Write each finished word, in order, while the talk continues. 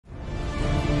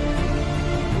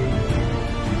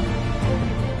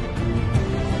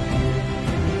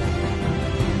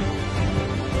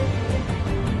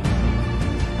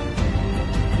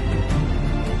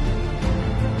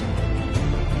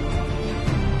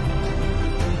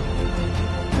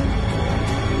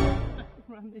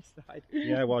this side.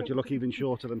 Yeah, well, you look even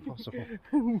shorter than possible.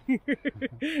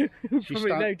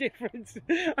 Probably no difference.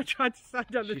 I tried to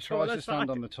stand on the taller side. She tries to stand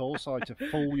on the tall side to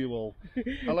fool you all.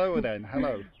 Hello then,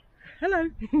 hello. Hello.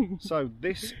 So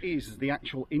this is the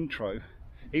actual intro.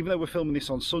 Even though we're filming this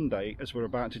on Sunday as we're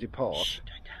about to depart. Shh,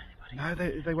 don't tell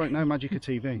anybody. No, they won't know magic of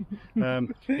TV.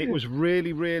 It was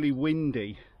really, really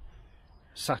windy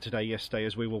Saturday yesterday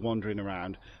as we were wandering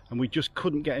around, and we just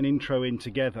couldn't get an intro in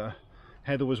together.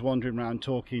 Heather was wandering around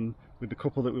talking with the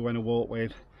couple that we went to walk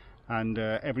with, and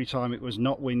every time it was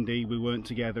not windy we weren't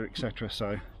together, etc.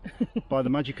 So by the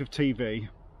magic of TV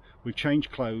we've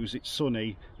changed clothes, it's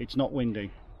sunny, it's not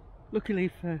windy.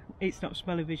 Luckily for it's not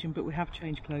smell-o-vision, but we have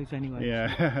changed clothes anyway.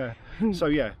 Yeah. So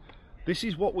yeah, this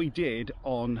is what we did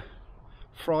on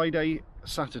Friday,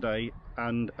 Saturday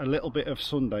and a little bit of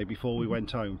Sunday before we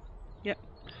went home. Yep.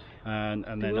 And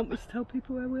Do then you want me to tell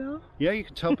people where we are? Yeah, you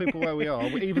can tell people where we are,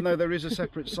 even though there is a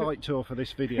separate site tour for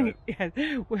this video. Yeah,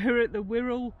 we're at the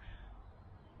Wirral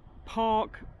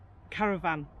Park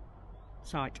Caravan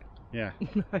site. Yeah.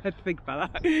 I had to think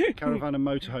about that. Caravan and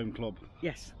Motorhome Club.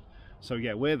 Yes. So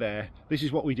yeah, we're there. This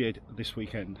is what we did this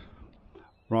weekend.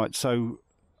 Right, so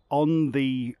on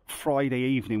the Friday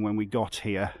evening when we got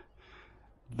here,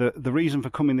 the reason for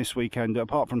coming this weekend,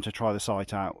 apart from to try the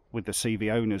site out with the CV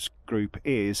owners group,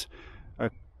 is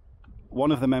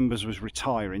one of the members was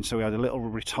retiring, so we had a little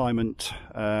retirement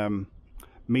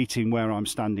meeting where I'm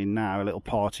standing now, a little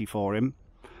party for him.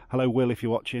 Hello Will, if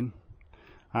you're watching.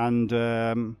 And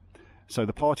so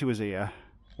the party was here,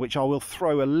 which I will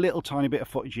throw a little tiny bit of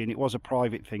footage in. It was a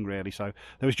private thing really, so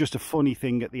there was just a funny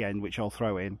thing at the end which I'll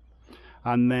throw in.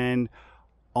 And then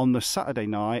on the Saturday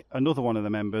night, another one of the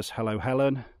members, hello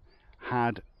Helen,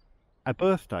 had a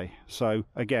birthday. So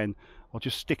again, I'll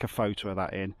just stick a photo of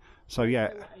that in. So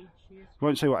yeah,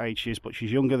 won't say what age she is, but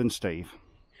she's younger than Steve,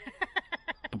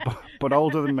 but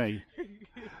older than me.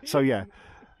 So yeah,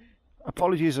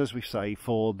 apologies as we say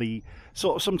for the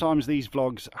sort of, sometimes these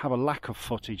vlogs have a lack of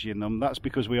footage in them. That's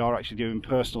because we are actually doing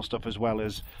personal stuff as well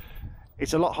as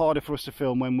it's a lot harder for us to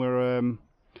film when we're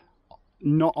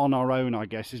not on our own, I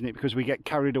guess, isn't it? Because we get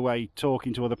carried away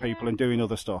talking to other people and doing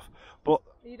other stuff. But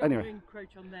anyway,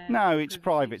 no, it's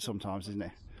private sometimes, isn't it?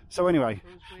 So anyway,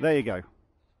 there you go.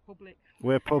 Public.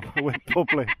 We're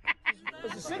public.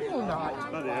 It's a single night.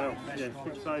 Bloody hell. Yeah,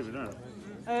 it's favourite, isn't it?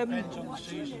 And then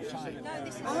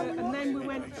we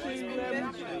went to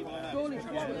Crawley's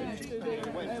Quarry to the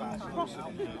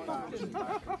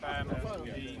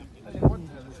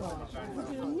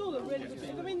another really good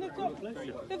thing. I mean, they've got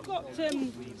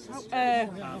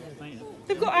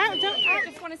out. I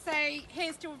just want to say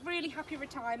here's to a really happy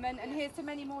retirement, and here's to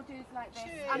many more dudes like this.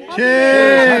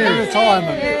 Cheers! Happy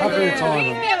retirement. Happy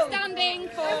retirement. Standing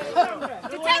for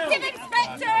Detective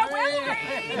Inspector Will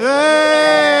Reed.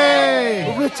 Yay!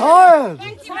 Retired.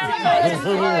 Thank you very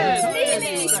much.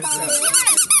 Really? What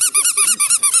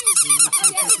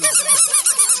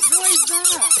is that?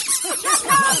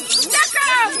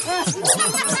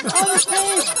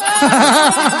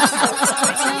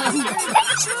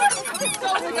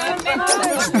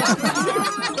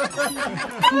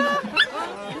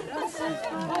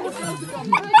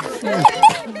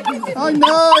 I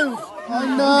know.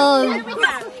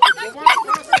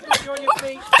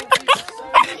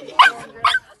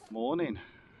 Morning,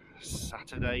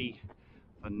 Saturday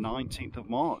the 19th of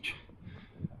March.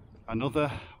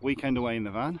 Another weekend away in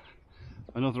the van,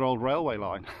 another old railway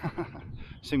line.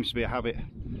 Seems to be a habit.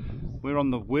 We're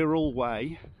on the Wirral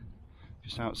Way,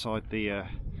 just outside the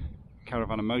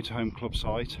Caravan and Motorhome Club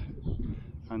site,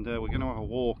 and we're going to have a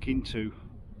walk into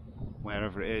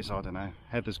wherever it is, I don't know.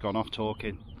 Heather's gone off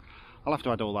talking. I'll have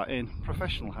to add all that in.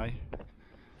 Professional, hey?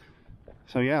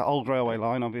 So yeah, old railway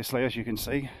line, obviously, as you can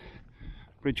see.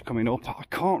 Bridge coming up. I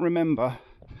can't remember.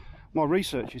 My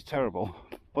research is terrible,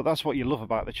 but that's what you love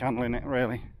about the channel, innit,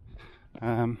 really?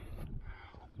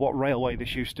 What railway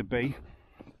this used to be.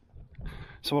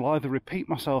 So I'll either repeat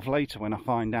myself later when I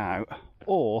find out,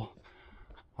 or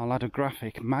I'll add a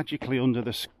graphic magically under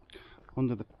the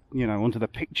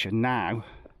picture now,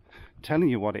 telling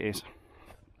you what it is,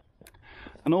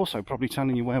 and also probably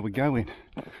telling you where we're going,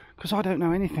 because I don't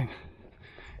know anything.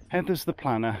 Heather's the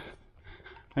planner,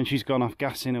 and she's gone off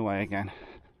gassing away again.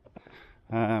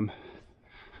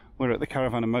 We're at the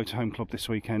Caravan and Motorhome Club this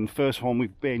weekend. First one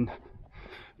we've been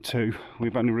to.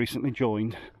 We've only recently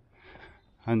joined,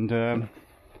 and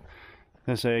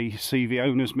there's a CV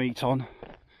owners meet on,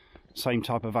 same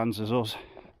type of vans as us.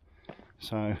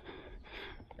 So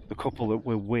the couple that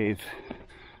we're with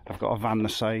have got a van the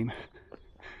same.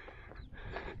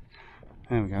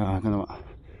 There we go. I don't know what.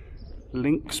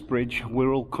 Links Bridge,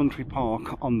 Wirral Country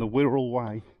Park on the Wirral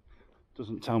Way.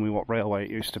 Doesn't tell me what railway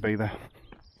it used to be there.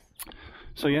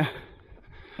 So yeah,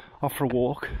 off for a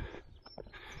walk.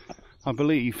 I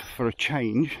believe for a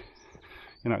change,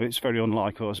 you know, it's very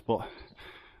unlike us, but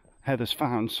Heather's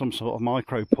found some sort of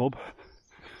micro pub.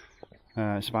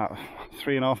 It's about a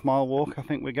 3.5 mile walk, I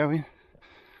think we're going.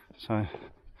 So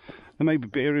there may be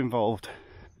beer involved.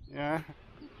 Yeah.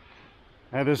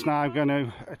 Heather's now going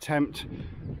to attempt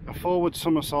a forward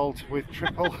somersault with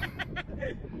triple.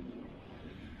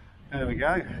 There we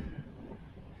go.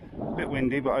 A bit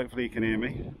windy, but hopefully you can hear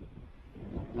me.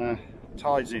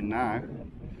 Tide's in now,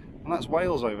 and that's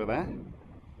Wales over there.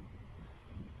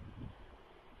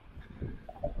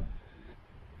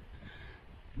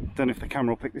 Don't know if the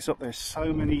camera will pick this up. There's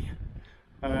so many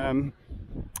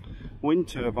wind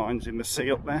turbines in the sea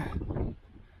up there.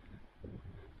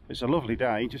 It's a lovely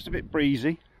day, just a bit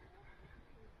breezy.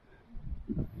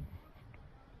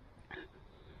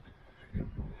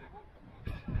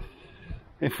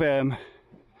 If the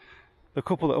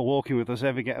couple that are walking with us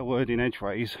ever get a word in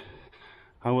edgeways,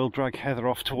 I will drag Heather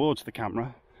off towards the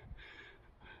camera.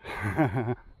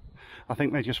 I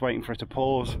think they're just waiting for her to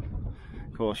pause.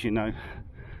 Of course, you know,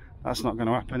 that's not going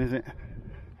to happen, is it?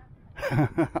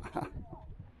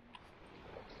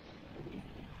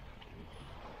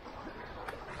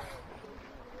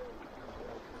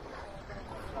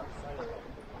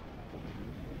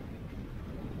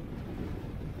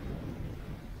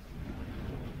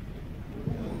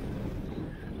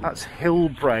 That's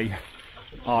Hilbre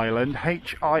Island,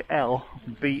 Hilbre,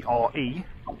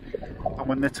 and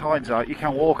when the tide's out you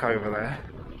can walk over there.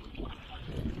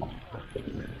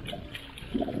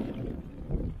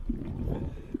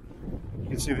 You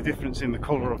can see the difference in the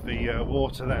colour of the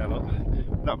water there, look.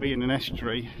 That being an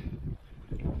estuary,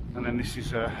 and then this is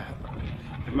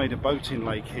they've made a boating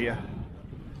lake here,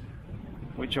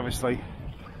 which obviously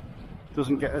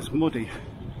doesn't get as muddy.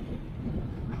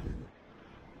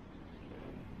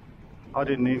 I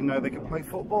didn't even know they could play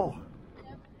football.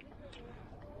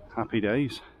 Happy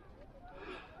days.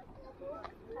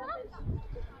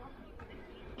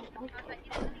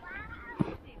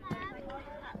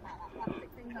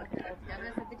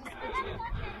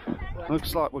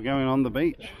 Looks like we're going on the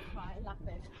beach.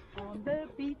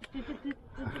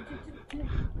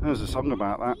 There's a song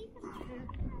about that.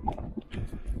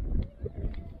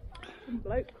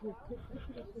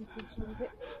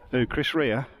 Who, Chris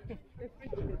Rea?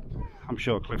 I'm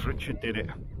sure Cliff Richard did it.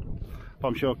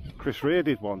 I'm sure Chris Rea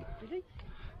did one. Did he?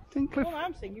 Didn't Cliff? All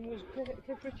I'm thinking was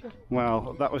Cliff Richard.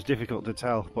 Well, that was difficult to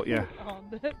tell, but yeah. On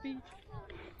the beach.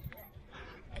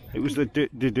 It was the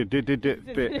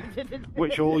bit,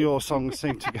 which all your songs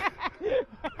seem to go.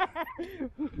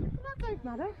 That don't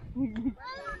matter.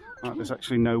 Right, there's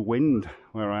actually no wind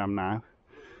where I am now.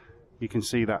 You can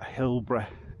see that Hilbre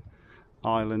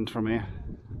Island from here.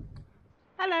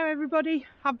 Hello everybody,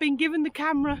 I've been given the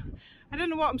camera. I don't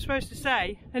know what I'm supposed to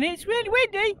say, and it's really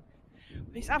windy,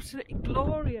 but it's absolutely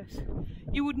glorious.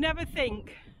 You would never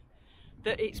think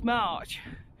that it's March.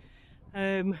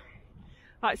 Like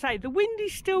I say, the wind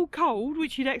is still cold,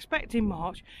 which you'd expect in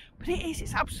March, but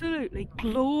it's absolutely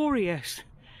glorious.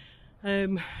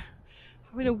 Having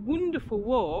a wonderful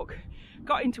walk.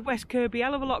 Got into West Kirby a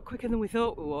hell of a lot quicker than we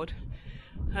thought we would.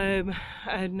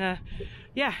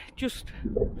 Yeah, just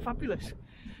fabulous.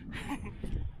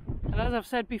 And as I've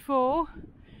said before,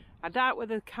 I doubt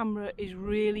whether the camera is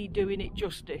really doing it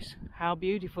justice, how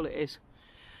beautiful it is.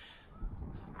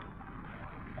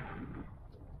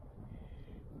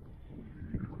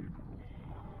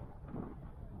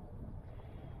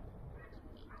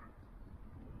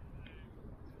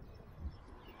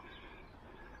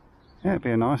 Yeah, it'd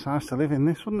be a nice house to live in,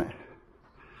 this, wouldn't it?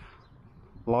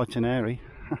 Light and airy.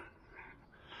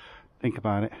 Think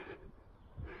about it.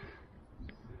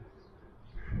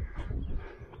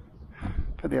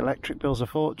 But the electric bill's a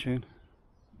fortune.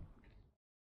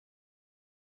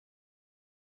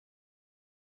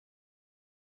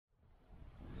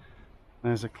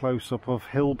 There's a close-up of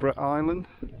Hilbre Island.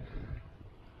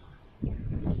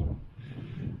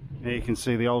 Here you can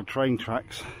see the old train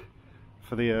tracks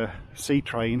for the sea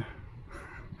train.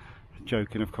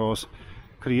 Joking, of course.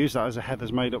 Could have used that as a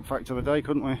Heather's made-up fact of the day,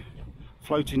 couldn't we?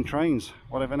 Floating trains,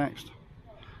 whatever next.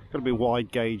 Got to be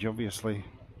wide gauge, obviously.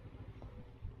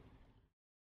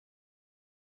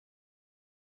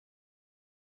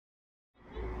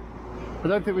 I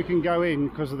don't think we can go in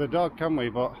because of the dog, can we?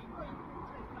 But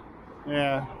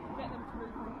yeah,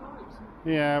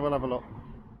 yeah, we'll have a look.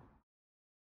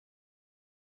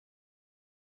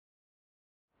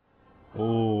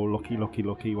 Oh, lucky, lucky,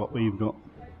 lucky! What we've got.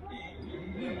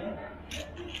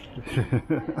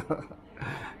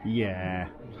 Yeah,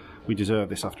 we deserve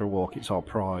this after a walk. It's our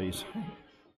prize.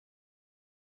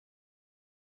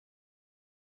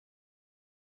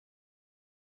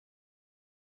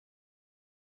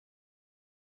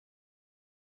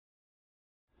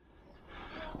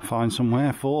 Find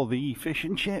somewhere for the fish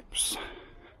and chips.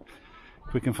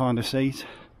 If we can find a seat.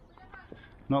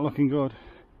 Not looking good.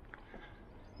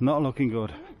 Not looking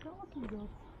good.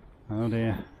 Oh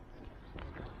dear.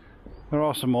 There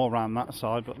are some more around that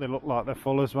side, but they look like they're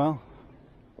full as well.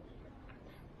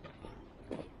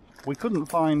 We couldn't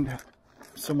find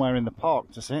somewhere in the park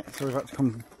to sit, so we've had to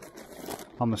come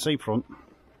on the seafront.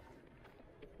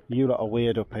 You lot are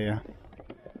weird up here.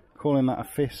 Calling that a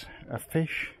fish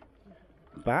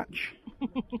batch?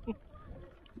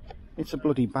 It's a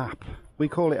bloody bap. We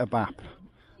call it a bap.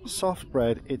 Soft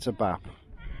bread, it's a bap.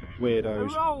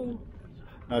 Weirdos. A roll.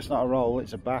 No, it's not a roll,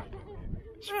 it's a bap.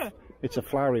 It's a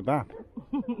floury bap.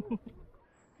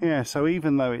 Yeah, so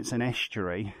even though it's an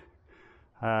estuary,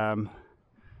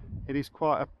 it is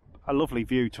quite a lovely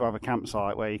view to have a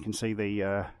campsite where you can see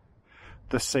the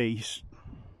sea.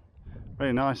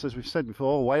 Very nice, as we've said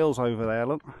before. Whales over there,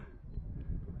 look.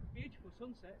 Beautiful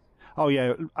sunsets. Oh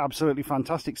yeah, absolutely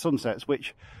fantastic sunsets,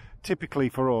 which typically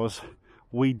for us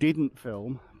we didn't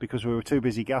film because we were too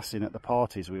busy gassing at the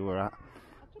parties we were at.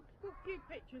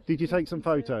 Did you take some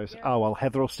photos? Yeah. Oh well,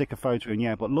 Heather will stick a photo in,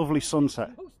 yeah, but lovely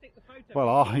sunset. I'll stick the photo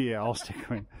well, oh, yeah, I'll stick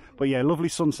her in. But yeah, lovely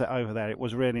sunset over there. It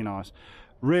was really nice.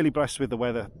 Really blessed with the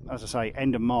weather, as I say,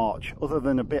 end of March. Other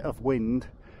than a bit of wind,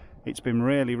 it's been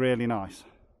really, really nice.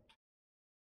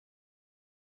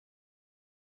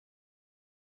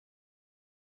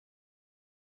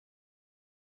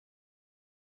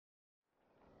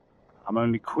 I'm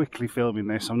only quickly filming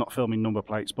this. I'm not filming number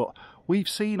plates, but we've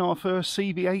seen our first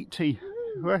CV80.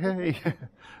 Hey.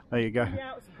 There you go.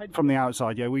 From the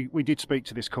outside, yeah. We did speak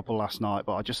to this couple last night,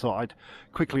 but I just thought I'd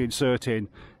quickly insert in,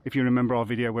 if you remember our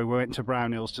video where we went to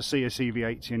Brownhills to see a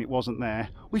CV80 and it wasn't there.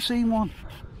 We've seen one.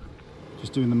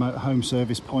 Just doing the motorhome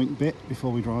service point bit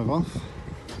before we drive off.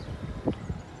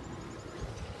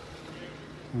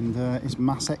 And it's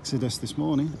mass exodus this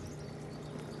morning.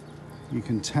 You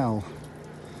can tell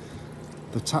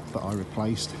the tap that I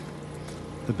replaced,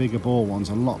 the bigger bore one's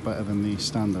a lot better than the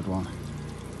standard one.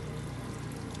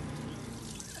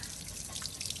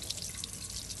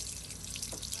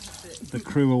 The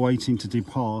crew are waiting to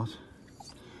depart.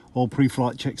 All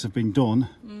pre-flight checks have been done.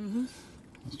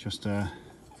 It's just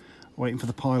waiting for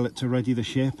the pilot to ready the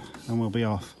ship and we'll be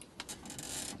off.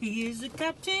 He is the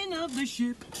captain of the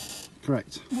ship.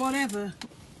 Correct. Whatever.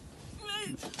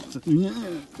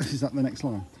 Is that the next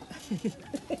line?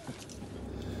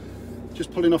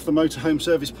 Just pulling off the motorhome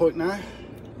service point now.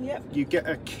 Yep. You get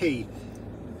a key,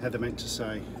 Heather meant to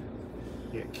say.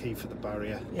 You get a key for the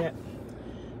barrier. Yeah.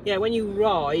 Yeah, when you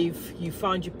arrive, you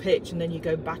find your pitch and then you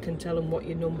go back and tell them what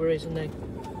your number is and they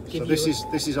give you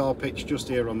this is our pitch just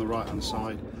here on the right hand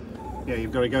side. Yeah,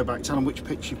 you've got to go back, tell them which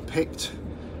pitch you've picked,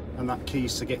 and that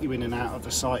key's to get you in and out of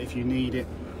the site if you need it.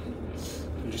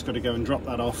 You've just got to go and drop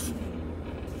that off.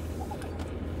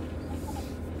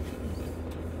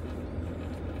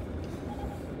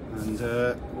 And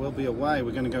we'll be away.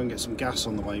 We're going to go and get some gas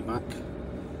on the way back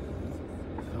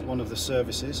at one of the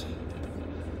services.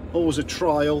 Always a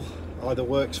trial, either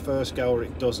works first go or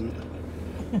it doesn't.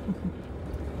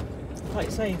 Like I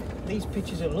say, these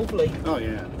pictures are lovely. Oh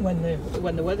yeah. When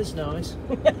the weather's nice.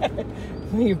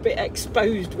 You're a bit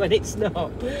exposed when it's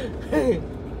not.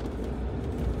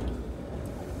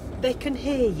 They can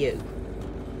hear you.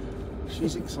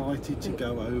 She's excited to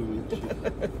go home,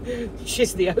 isn't she?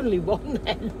 She's the only one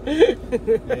then.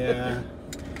 Yeah.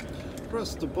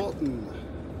 Press the button.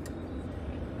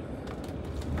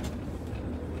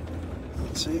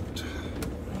 That's it.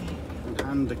 And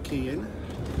hand the key in.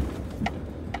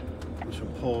 I shall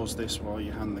pause this while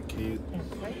you hand the key in.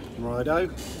 Okay. Righto.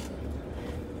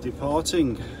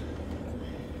 Departing.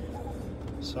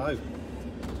 So,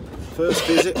 first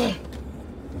visit.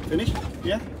 Finished?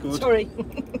 Yeah, good. Sorry.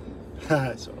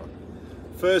 It's alright.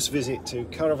 First visit to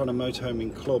Caravan and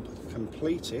Motorhome Club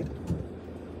completed.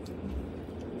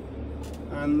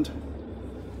 And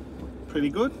pretty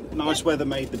good. Nice weather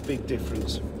made the big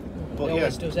difference. But It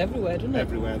always does everywhere, doesn't it?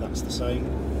 everywhere that's the same.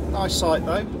 Nice site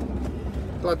though.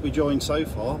 Glad we joined so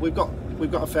far. We've got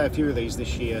a fair few of these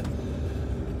this year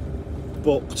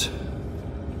booked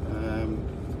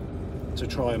to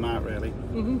try them out really.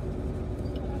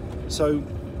 So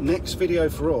next video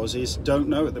for us is don't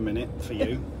know at the minute for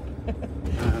you.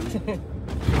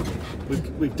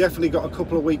 We've definitely got a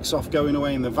couple of weeks off going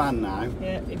away in the van now.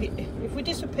 Yeah, if we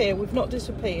disappear, we've not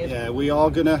disappeared. Yeah, we are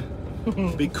gonna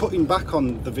be cutting back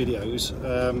on the videos.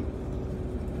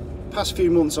 past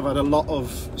few months I've had a lot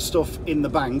of stuff in the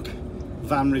bank,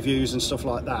 van reviews and stuff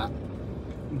like that,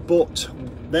 but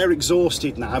they're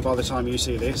exhausted now by the time you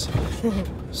see this.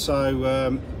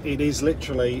 So it is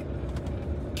literally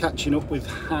catching up with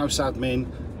house admin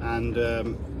and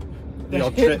the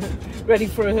odd trip. Ready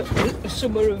for a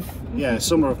summer of... Yeah, it's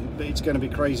going to be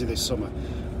crazy this summer.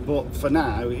 But for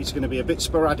now, it's going to be a bit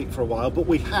sporadic for a while. But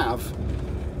we have,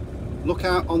 look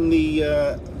out on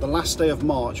the last day of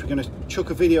March. We're going to chuck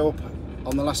a video up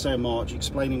on the last day of March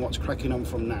explaining what's cracking on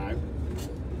from now.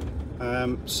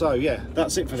 So yeah,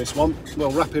 that's it for this one.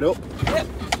 We'll wrap it up. Yep.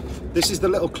 This is the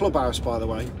little clubhouse, by the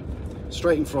way,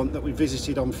 straight in front, that we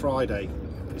visited on Friday.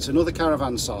 It's another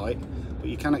caravan site, but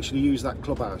you can actually use that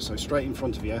clubhouse. So straight in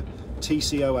front of you,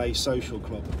 TCOA Social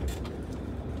Club.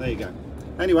 There you go.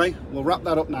 Anyway, we'll wrap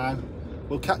that up now.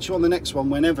 We'll catch you on the next one,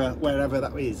 wherever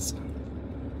that is.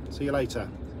 See you later.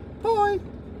 Bye. Are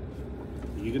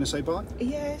you going to say bye?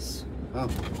 Yes. Oh.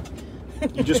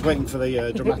 You're just waiting for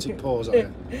the dramatic pause, are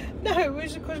you? No, it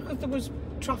was because there was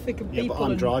traffic and people. Yeah, but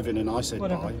I'm driving and I said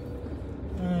whatever. bye.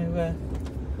 No,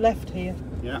 left here.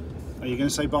 Yeah. Are you going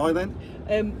to say bye then?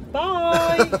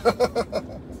 Bye.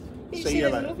 See you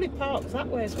there's later. lovely parks that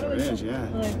way as well. There is, yeah.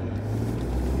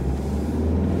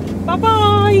 Bye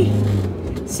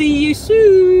bye. See you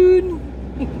soon.